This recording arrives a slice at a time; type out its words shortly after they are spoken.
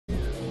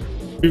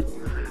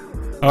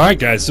Alright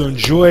guys, so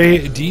enjoy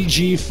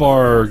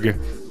DGFarb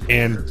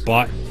and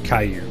Bot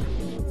Kaiu.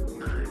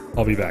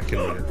 I'll be back in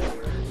a minute.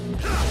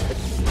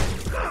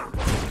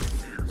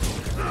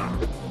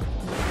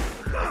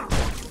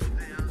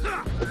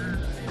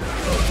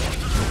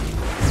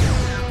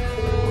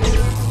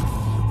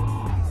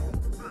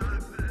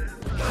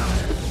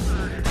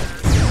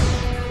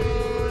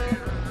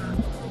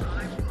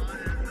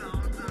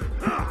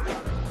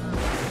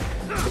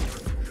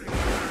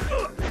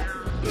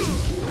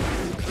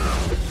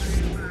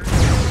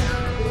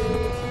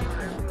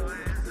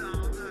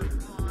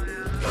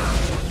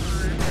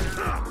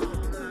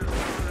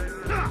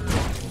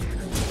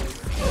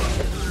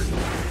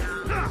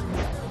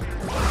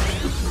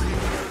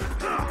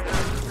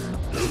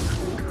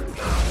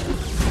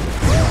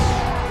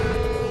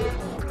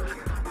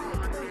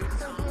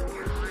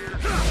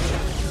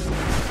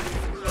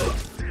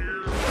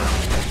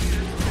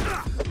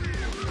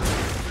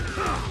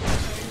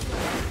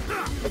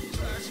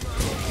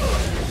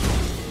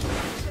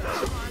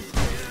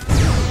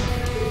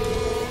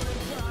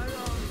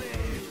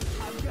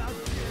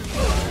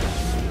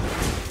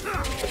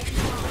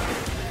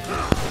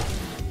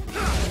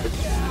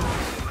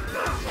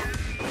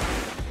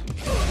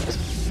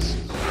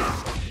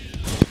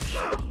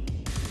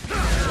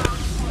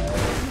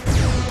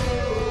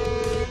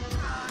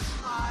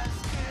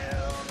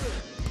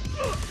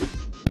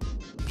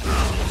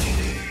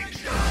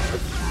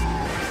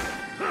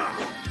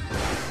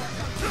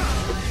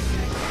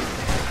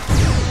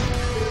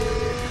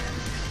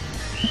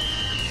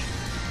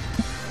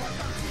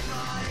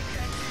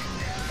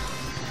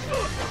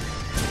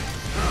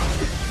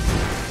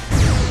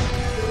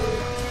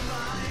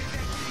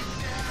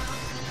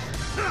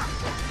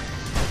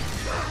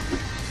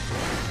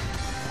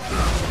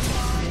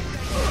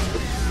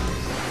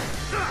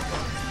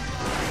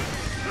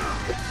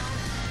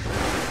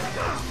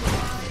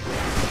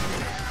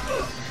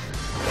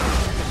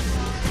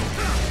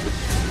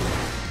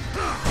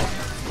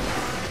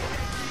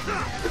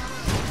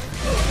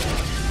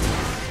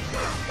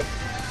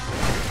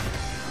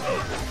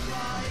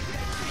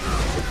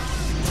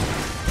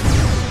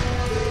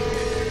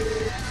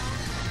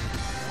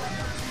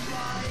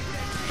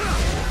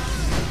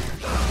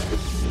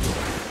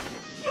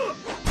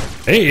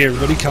 Hey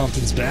everybody,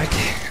 Compton's back.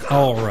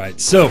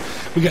 Alright, so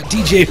we got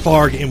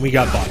DGFarb and we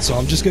got Bot. So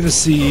I'm just going to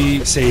say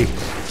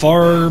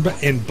Farb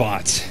and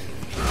Bot.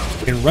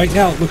 And right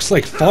now it looks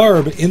like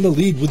Farb in the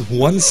lead with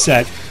one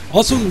set.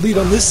 Also in the lead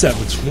on this set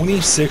with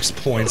 26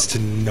 points to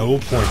no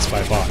points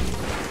by Bot.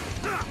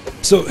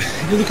 So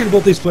you're looking at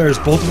both these players,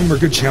 both of them are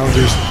good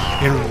challengers.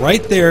 And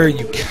right there,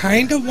 you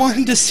kind of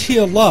wanted to see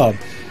a lob.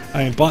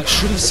 I mean, Bot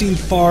should have seen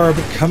Farb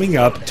coming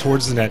up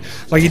towards the net,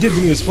 like he did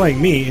when he was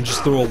playing me, and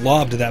just throw a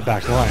lob to that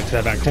back line, to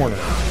that back corner.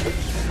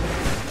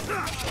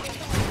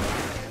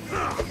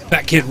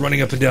 That kid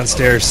running up and down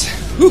stairs.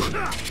 Whew!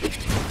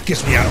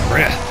 Gets me out of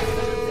breath.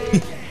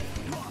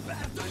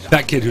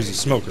 That kid who's a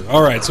smoker.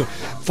 Alright, so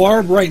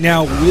Farb right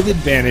now with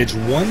advantage.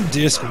 One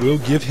disc will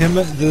give him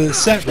the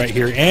set right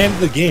here, and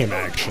the game,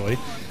 actually.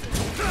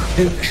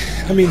 And,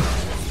 I mean,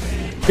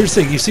 here's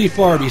the thing, you see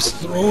Farb, he's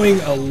throwing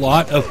a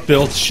lot of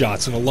filth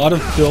shots, and a lot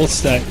of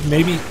filths that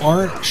maybe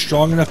aren't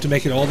strong enough to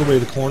make it all the way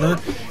to the corner,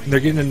 and they're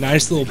getting a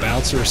nice little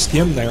bounce or a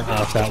skim there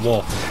off that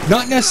wall.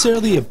 Not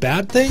necessarily a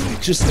bad thing,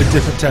 just a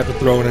different type of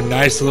throw, and a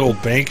nice little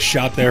bank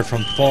shot there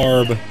from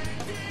Farb.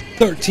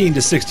 13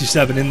 to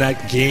 67 in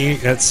that game,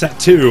 at set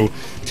 2,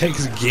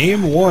 takes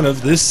game 1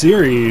 of this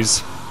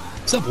series.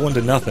 It's up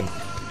 1-0.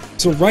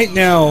 So right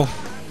now,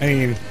 I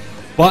mean,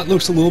 Bot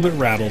looks a little bit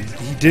rattled.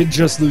 He did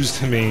just lose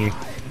to me.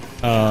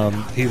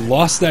 He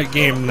lost that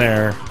game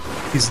there.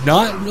 He's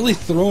not really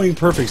throwing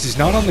perfects. He's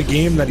not on the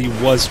game that he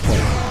was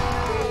playing.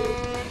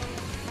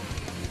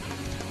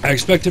 I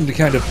expect him to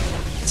kind of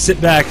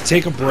sit back,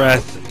 take a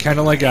breath, kind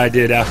of like I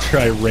did after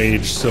I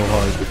raged so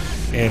hard,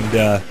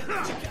 and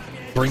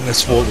bring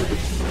this forward.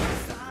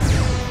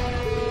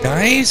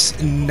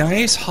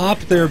 Nice hop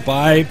there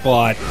by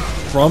Bot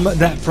from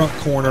that front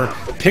corner.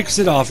 Picks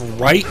it off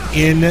right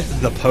in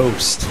the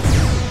post.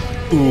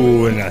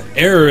 Ooh, and an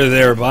error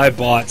there by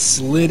Bot.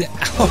 Slid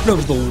out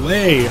of the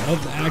way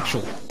of the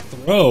actual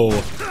throw.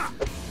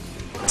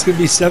 It's going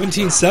to be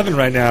 17-7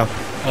 right now.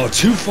 Oh,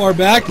 too far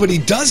back, but he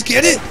does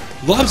get it.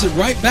 Lobs it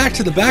right back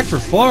to the back for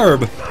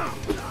Farb.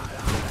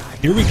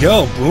 Here we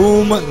go.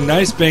 Boom.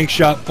 Nice bank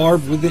shot.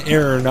 Farb with the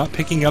error, not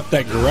picking up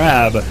that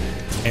grab.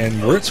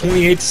 And we're at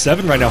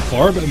 28-7 right now.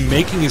 Farb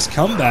making his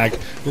comeback,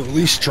 or at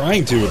least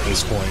trying to at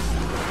this point.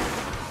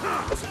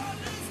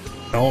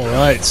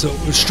 Alright, so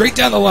straight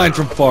down the line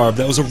from Farb.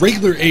 That was a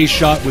regular A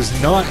shot,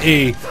 was not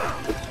a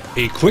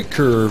quick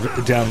curve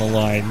down the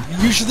line.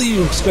 Usually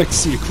you expect to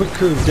see a quick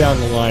curve down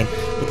the line,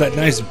 but that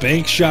nice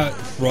bank shot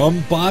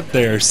from Bot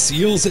there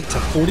seals it to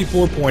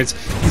 44 points.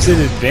 He's at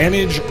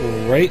advantage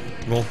right,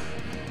 well,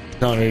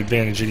 not an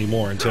advantage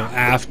anymore until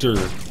after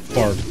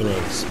Farb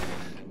throws.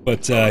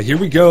 But here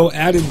we go,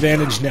 at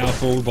advantage now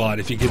for Bot.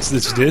 If he gets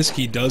this disc,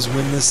 he does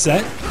win this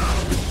set.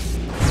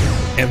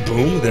 And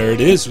boom, there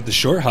it is with the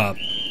short hop.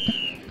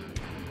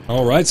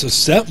 Alright, so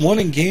set 1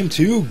 in game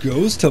 2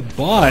 goes to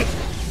Bot.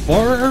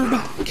 Farb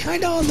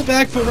kind of on the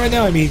back foot right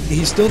now. I mean,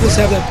 he still does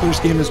have that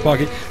first game in his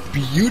pocket.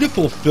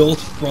 Beautiful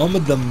filth from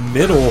the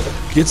middle.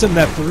 Gets him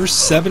that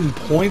first 7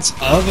 points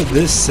of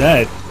this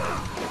set.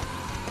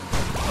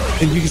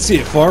 And you can see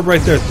it, Farb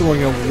right there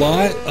throwing a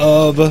lot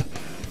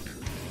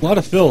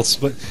of filths.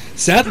 But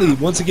sadly,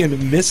 once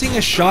again, missing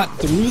a shot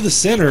through the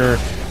center.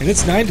 And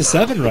it's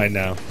 9-7 right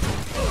now.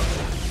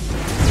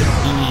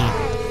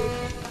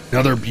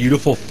 Another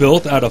beautiful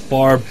filth out of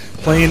Farb,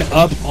 playing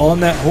up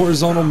on that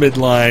horizontal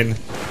midline.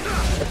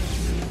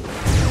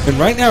 And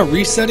right now,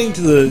 resetting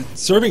to the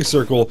serving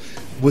circle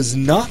was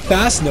not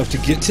fast enough to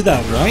get to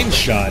that line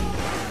shot.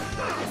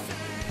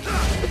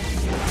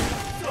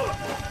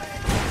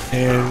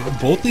 And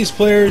both these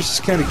players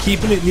just kind of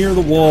keeping it near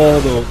the wall,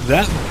 though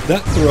that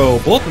throw,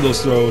 both of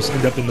those throws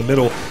end up in the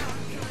middle.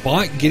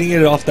 Bot getting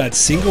it off that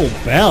single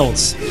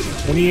bounce,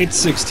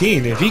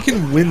 28-16. If he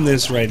can win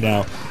this right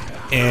now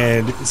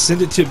and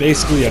send it to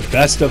basically a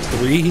best of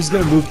 3, he's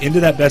going to move into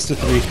that best of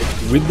 3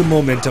 with the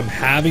momentum,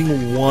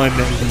 having won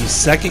the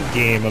second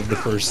game of the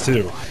first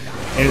 2.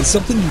 And it's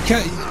something you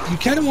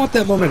kind of want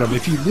that momentum.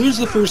 If you lose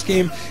the first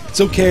game, it's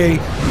okay.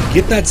 You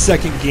get that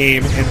second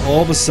game, and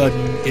all of a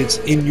sudden, it's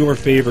in your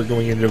favor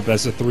going into a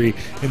best of 3.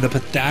 And the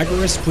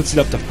Pythagoras puts it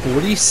up to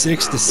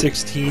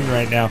 46-16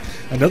 right now.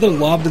 Another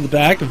lob to the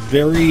back,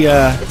 very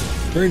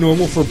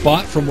normal for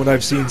Bot from what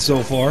I've seen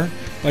so far.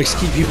 Likes to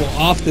keep people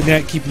off the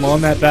net, keep them on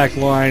that back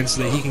line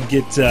so that he can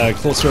get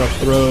closer up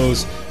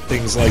throws,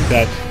 things like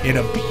that. And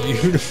a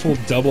beautiful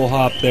double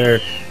hop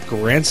there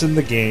grants him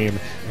the game.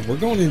 And we're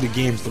going into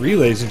game 3,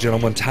 ladies and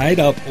gentlemen,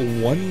 tied up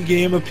 1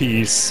 game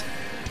apiece.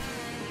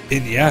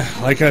 And yeah,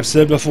 like I've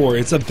said before,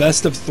 it's a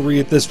best of 3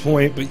 at this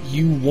point, but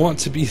you want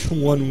to be the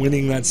one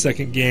winning that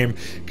second game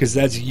because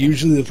that's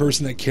usually the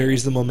person that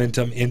carries the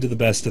momentum into the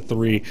best of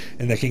 3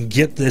 and that can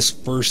get this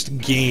first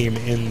game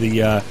in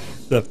the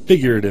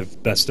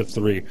figurative best of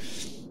 3.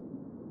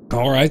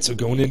 Alright, so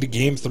going into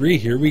game 3,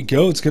 here we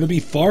go. It's going to be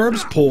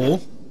Farb's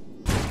pull.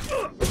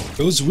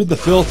 Goes with the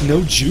filth,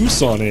 no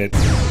juice on it,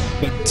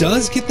 but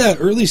does get that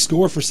early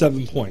score for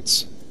 7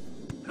 points.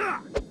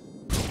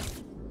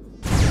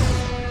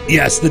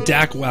 Yes, the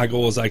Dak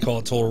Waggle, as I call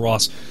it, Total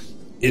Ross,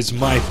 is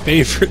my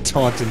favorite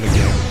taunt in the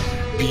game.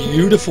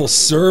 Beautiful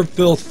serve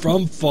filth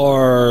from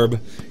Farb.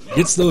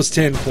 Gets those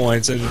 10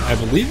 points, and I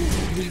believe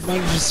we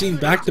might have just seen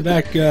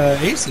back-to-back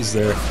aces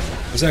there.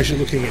 I was actually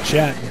looking at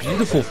chat.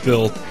 Beautiful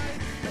filth.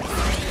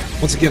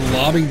 Once again,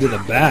 lobbing to the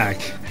back.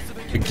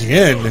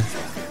 Again.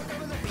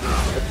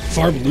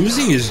 Farb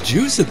losing his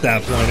juice at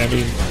that point. I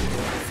mean,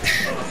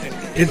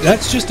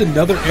 that's just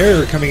another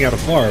error coming out of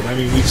Farb. I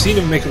mean, we've seen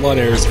him make a lot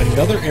of errors.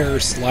 Another error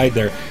slide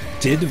there.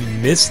 Did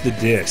miss the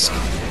disc.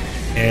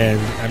 And,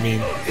 I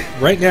mean,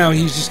 right now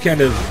he's just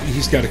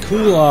he's got to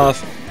cool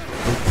off,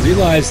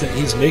 realize that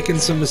he's making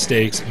some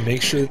mistakes,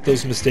 make sure that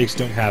those mistakes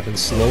don't happen,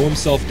 slow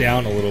himself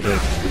down a little bit,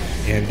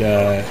 and,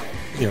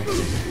 you know,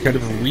 kind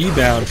of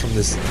rebound from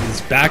this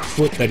back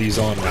foot that he's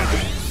on right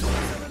now.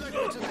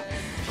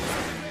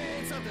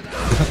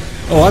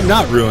 Oh, I'm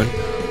not ruined.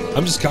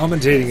 I'm just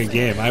commentating a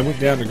game. I went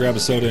down to grab a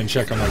soda and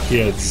check on my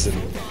kids,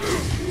 and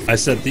I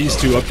set these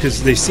two up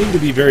because they seem to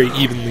be very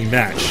evenly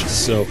matched,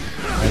 so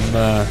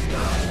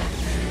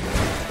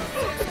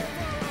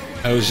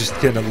I was just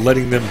kind of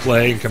letting them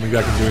play and coming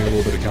back and doing a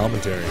little bit of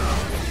commentary.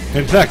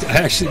 In fact, I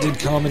actually did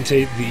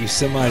commentate the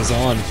semis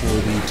on for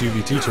the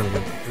 2v2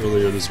 tournament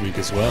earlier this week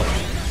as well.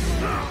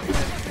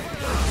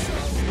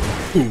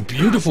 Ooh,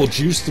 beautiful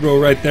juice throw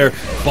right there.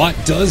 Bot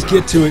does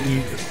get to it,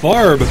 and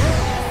Farb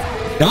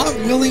not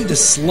willing to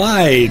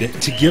slide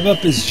to give up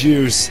his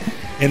juice,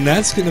 and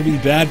that's going to be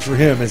bad for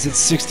him as it's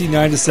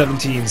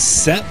 69-17,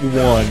 set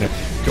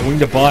 1, going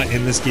to Bot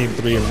in this game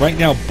 3. And right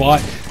now,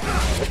 Bot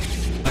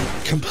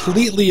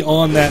completely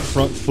on that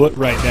front foot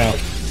right now.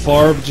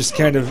 Farb just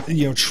kind of,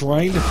 you know,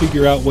 trying to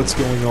figure out what's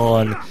going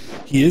on.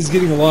 He is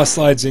getting a lot of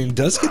slides in,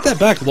 does get that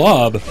back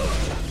lob,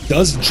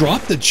 does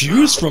drop the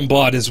juice from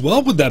Bot as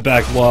well with that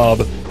back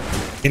lob,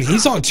 and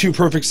he's on 2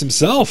 perfects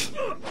himself.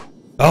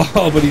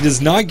 Oh, but he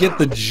does not get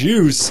the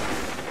juice.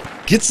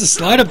 Gets the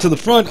slide up to the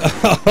front.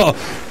 Oh,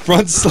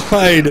 front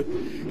slide,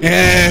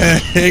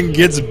 and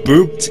gets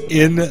booped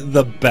in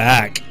the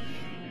back.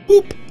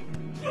 Boop.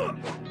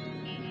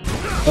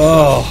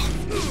 Oh.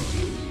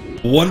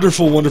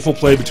 Wonderful, wonderful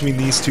play between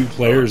these two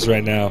players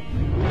right now.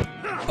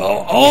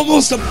 Oh,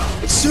 almost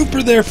a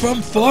super there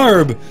from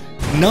Farb.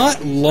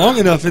 Not long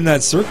enough in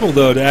that circle,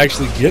 though, to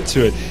actually get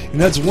to it. And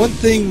that's one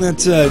thing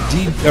that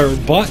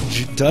Bot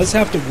does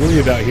have to worry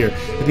about here.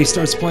 If he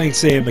starts playing,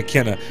 say, a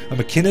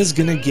McKenna's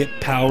going to get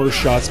power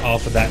shots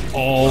off of that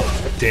all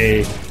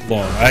day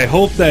long. I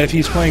hope that if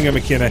he's playing a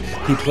McKenna,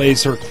 he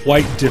plays her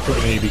quite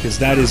differently, because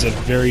that is a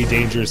very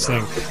dangerous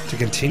thing to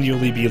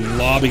continually be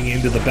lobbing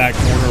into the back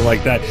corner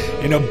like that.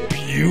 And a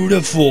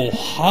beautiful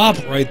hop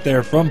right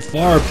there from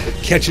Farb.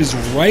 Catches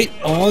right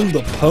on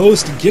the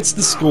post and gets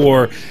the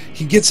score.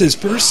 He gets his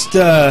first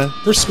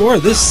score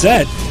of this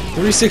set,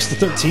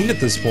 36-13 at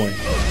this point.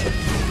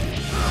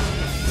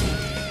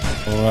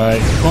 All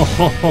right.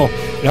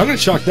 And I'm going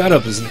to chalk that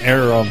up as an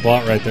error on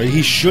Bot right there.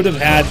 He should have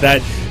had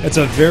that. That's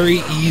a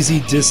very easy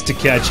disc to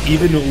catch,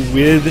 even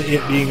with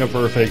it being a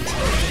perfect.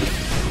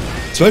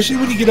 Especially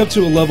when you get up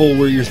to a level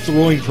where you're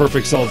throwing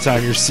perfects all the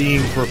time, you're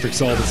seeing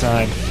perfects all the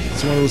time.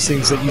 It's one of those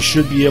things that you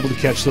should be able to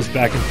catch those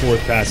back and forth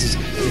passes.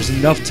 There's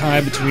enough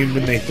time between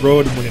when they throw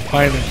it and when it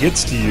finally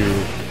gets to you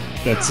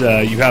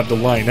that you have to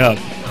line up.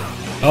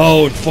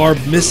 Oh, and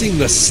Farb missing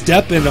the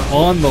step-in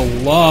on the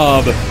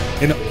lob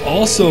and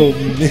also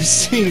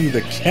missing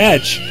the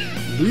catch.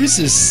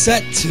 Loses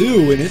set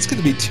 2, and it's going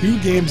to be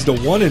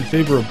 2-1 in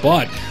favor of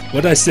Bot.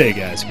 What'd I say,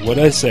 guys?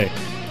 What'd I say?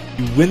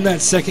 You win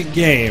that second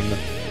game,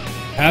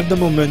 have the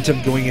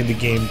momentum going into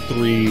game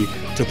 3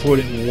 to put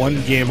it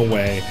 1 game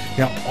away.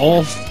 Now,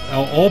 all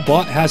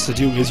Bot has to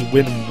do is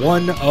win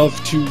 1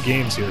 of 2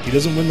 games here. If he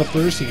doesn't win the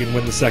first, he can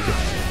win the second.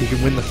 He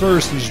can win the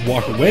first and just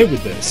walk away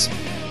with this.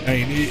 I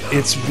mean,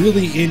 it's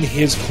really in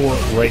his court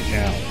right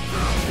now.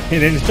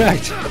 And in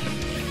fact,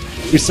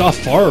 we saw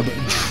Farb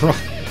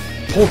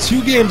pull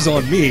 2 games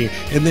on me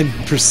and then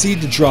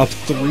proceed to drop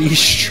 3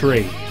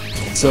 straight.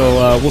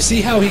 So we'll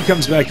see how he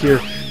comes back here.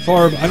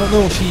 Farb, I don't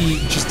know if he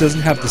just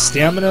doesn't have the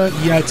stamina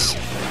yet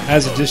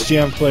as a Disc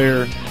Jam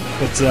player,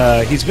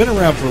 but he's been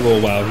around for a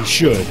little while. He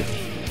should.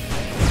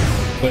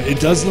 But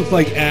it does look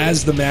like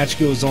as the match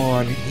goes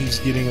on, he's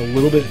getting a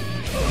little bit,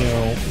 you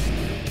know,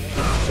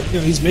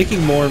 he's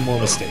making more and more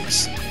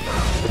mistakes.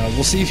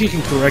 We'll see if he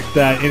can correct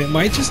that, and it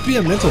might just be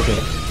a mental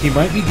thing. He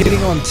might be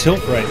getting on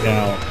tilt right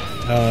now.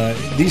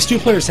 These 2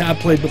 players have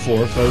played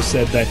before. Foe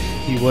said that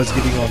he was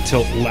getting on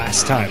tilt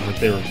last time that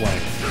they were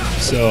playing.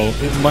 So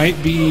it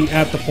might be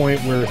at the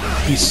point where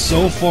he's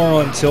so far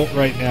on tilt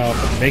right now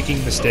from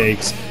making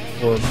mistakes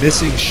or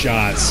missing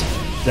shots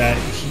that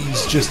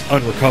he's just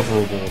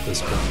unrecoverable at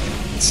this point.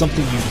 It's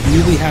something you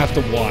really have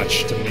to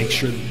watch to make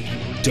sure that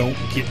you don't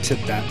get to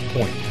that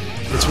point.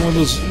 It's one of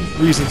those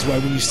reasons why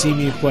when you see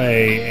me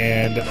play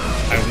and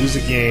I lose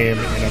a game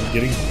and I'm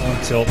getting on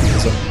tilt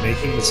because I'm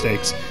making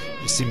mistakes,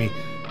 you see me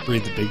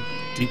breathe a big,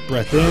 deep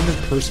breath in,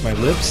 purse my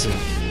lips, and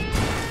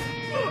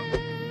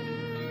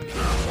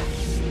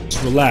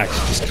just relax,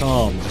 just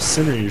calm, just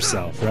center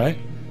yourself, right?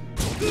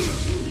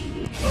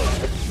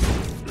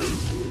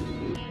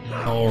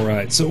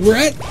 Alright, so we're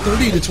at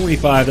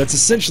 30-25. That's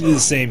essentially the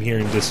same here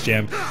in Disc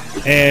Jam.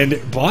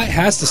 And Bot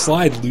has to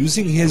slide,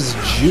 losing his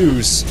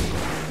juice.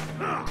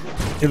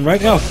 And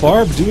right now,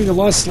 Farb doing a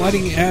lot of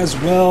sliding as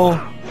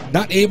well.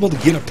 Not able to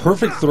get a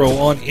perfect throw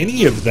on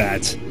any of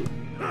that.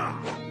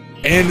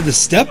 And the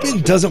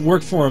step-in doesn't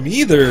work for him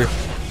either.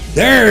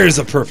 There's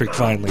a perfect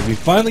finally. We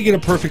finally get a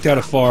perfect out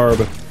of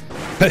Farb.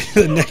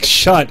 The next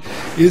shot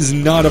is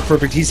not a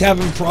perfect. He's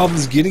having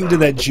problems getting to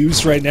that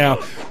juice right now,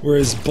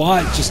 whereas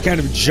Bot just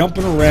kind of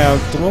jumping around,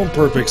 throwing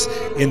perfects,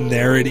 and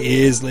there it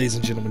is, ladies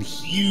and gentlemen.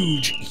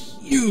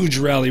 Huge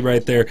rally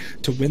right there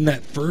to win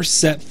that first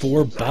set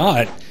for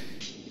Bot.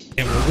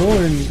 And we're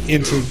going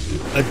into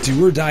a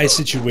do-or-die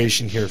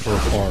situation here for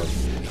Farb.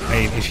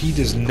 I mean, if he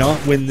does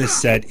not win this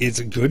set, it's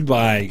a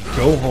goodbye,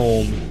 go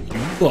home,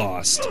 you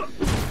lost.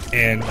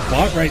 And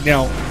Bot right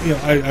now, you know,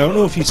 I don't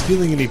know if he's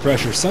feeling any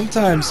pressure.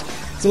 Sometimes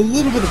it's a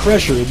little bit of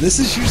pressure, and this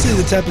is usually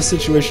the type of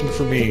situation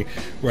for me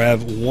where I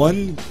have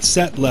 1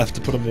 set left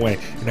to put him away,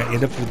 and I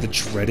end up with the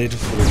dreaded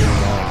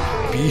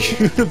 49.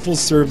 Beautiful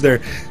serve there.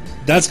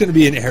 That's going to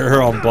be an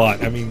error on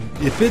Bot. I mean,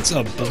 if it's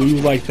a blue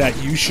like that,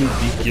 you should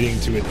be getting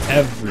to it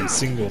every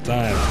single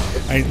time.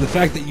 I mean, the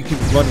fact that you can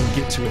run and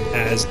get to it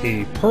as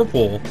a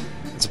purple,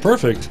 it's a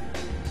perfect,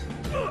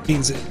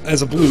 means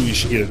as a blue you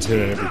should get to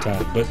it every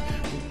time. But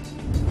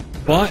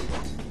Bot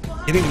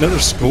getting another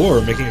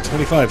score, making it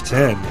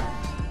 25-10.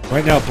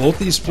 Right now, both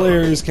these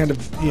players kind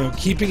of, you know,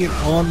 keeping it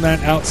on that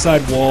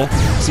outside wall.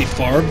 See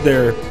Farb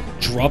there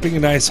dropping a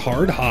nice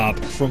hard hop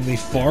from the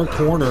far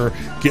corner,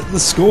 getting the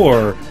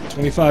score,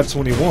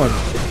 25-21.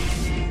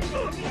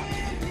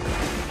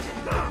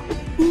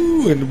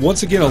 Ooh, and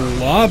once again, a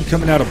lob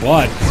coming out of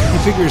Bot.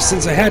 He figures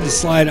since I had to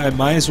slide, I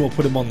might as well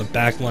put him on the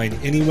back line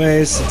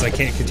anyways, since I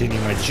can't continue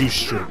my juice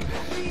streak.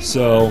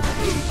 So,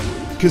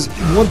 because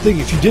one thing,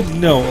 if you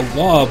didn't know, a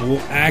lob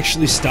will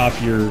actually stop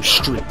your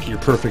streak, your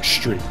perfect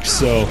streak.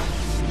 So,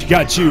 if you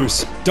got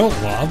juice, don't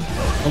lob,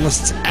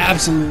 unless it's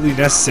absolutely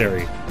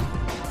necessary.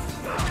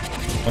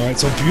 Alright,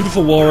 so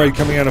beautiful wall ride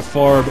coming out of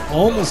Farb,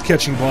 almost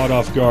catching Bot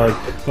off guard,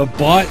 but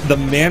Bot, the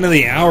man of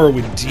the hour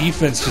with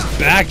defense, just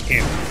back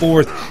and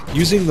forth,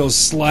 using those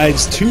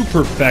slides to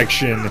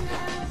perfection.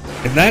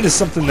 And that is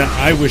something that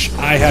I wish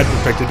I had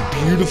perfected.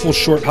 Beautiful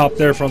short hop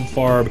there from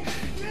Farb.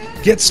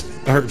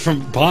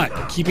 From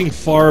Bot, keeping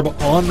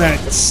Farb on that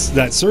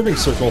serving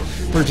circle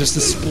for just a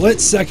split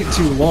second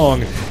too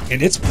long.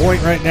 And it's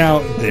point right now.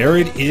 There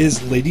it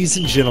is, ladies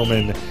and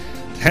gentlemen.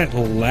 That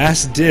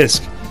last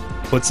disc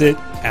puts it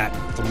at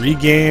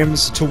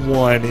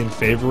 3-1 in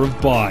favor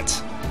of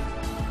Bot.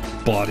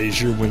 Bot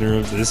is your winner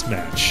of this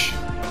match.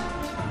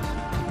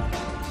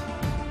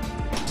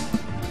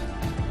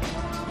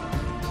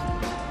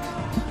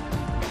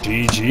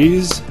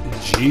 GG's,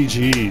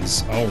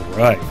 GG's. All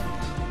right.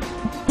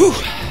 Whew.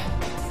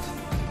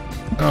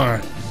 All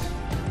right.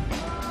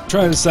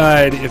 trying to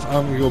decide if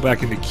I'm going to go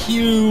back into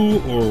Q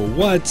or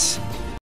what.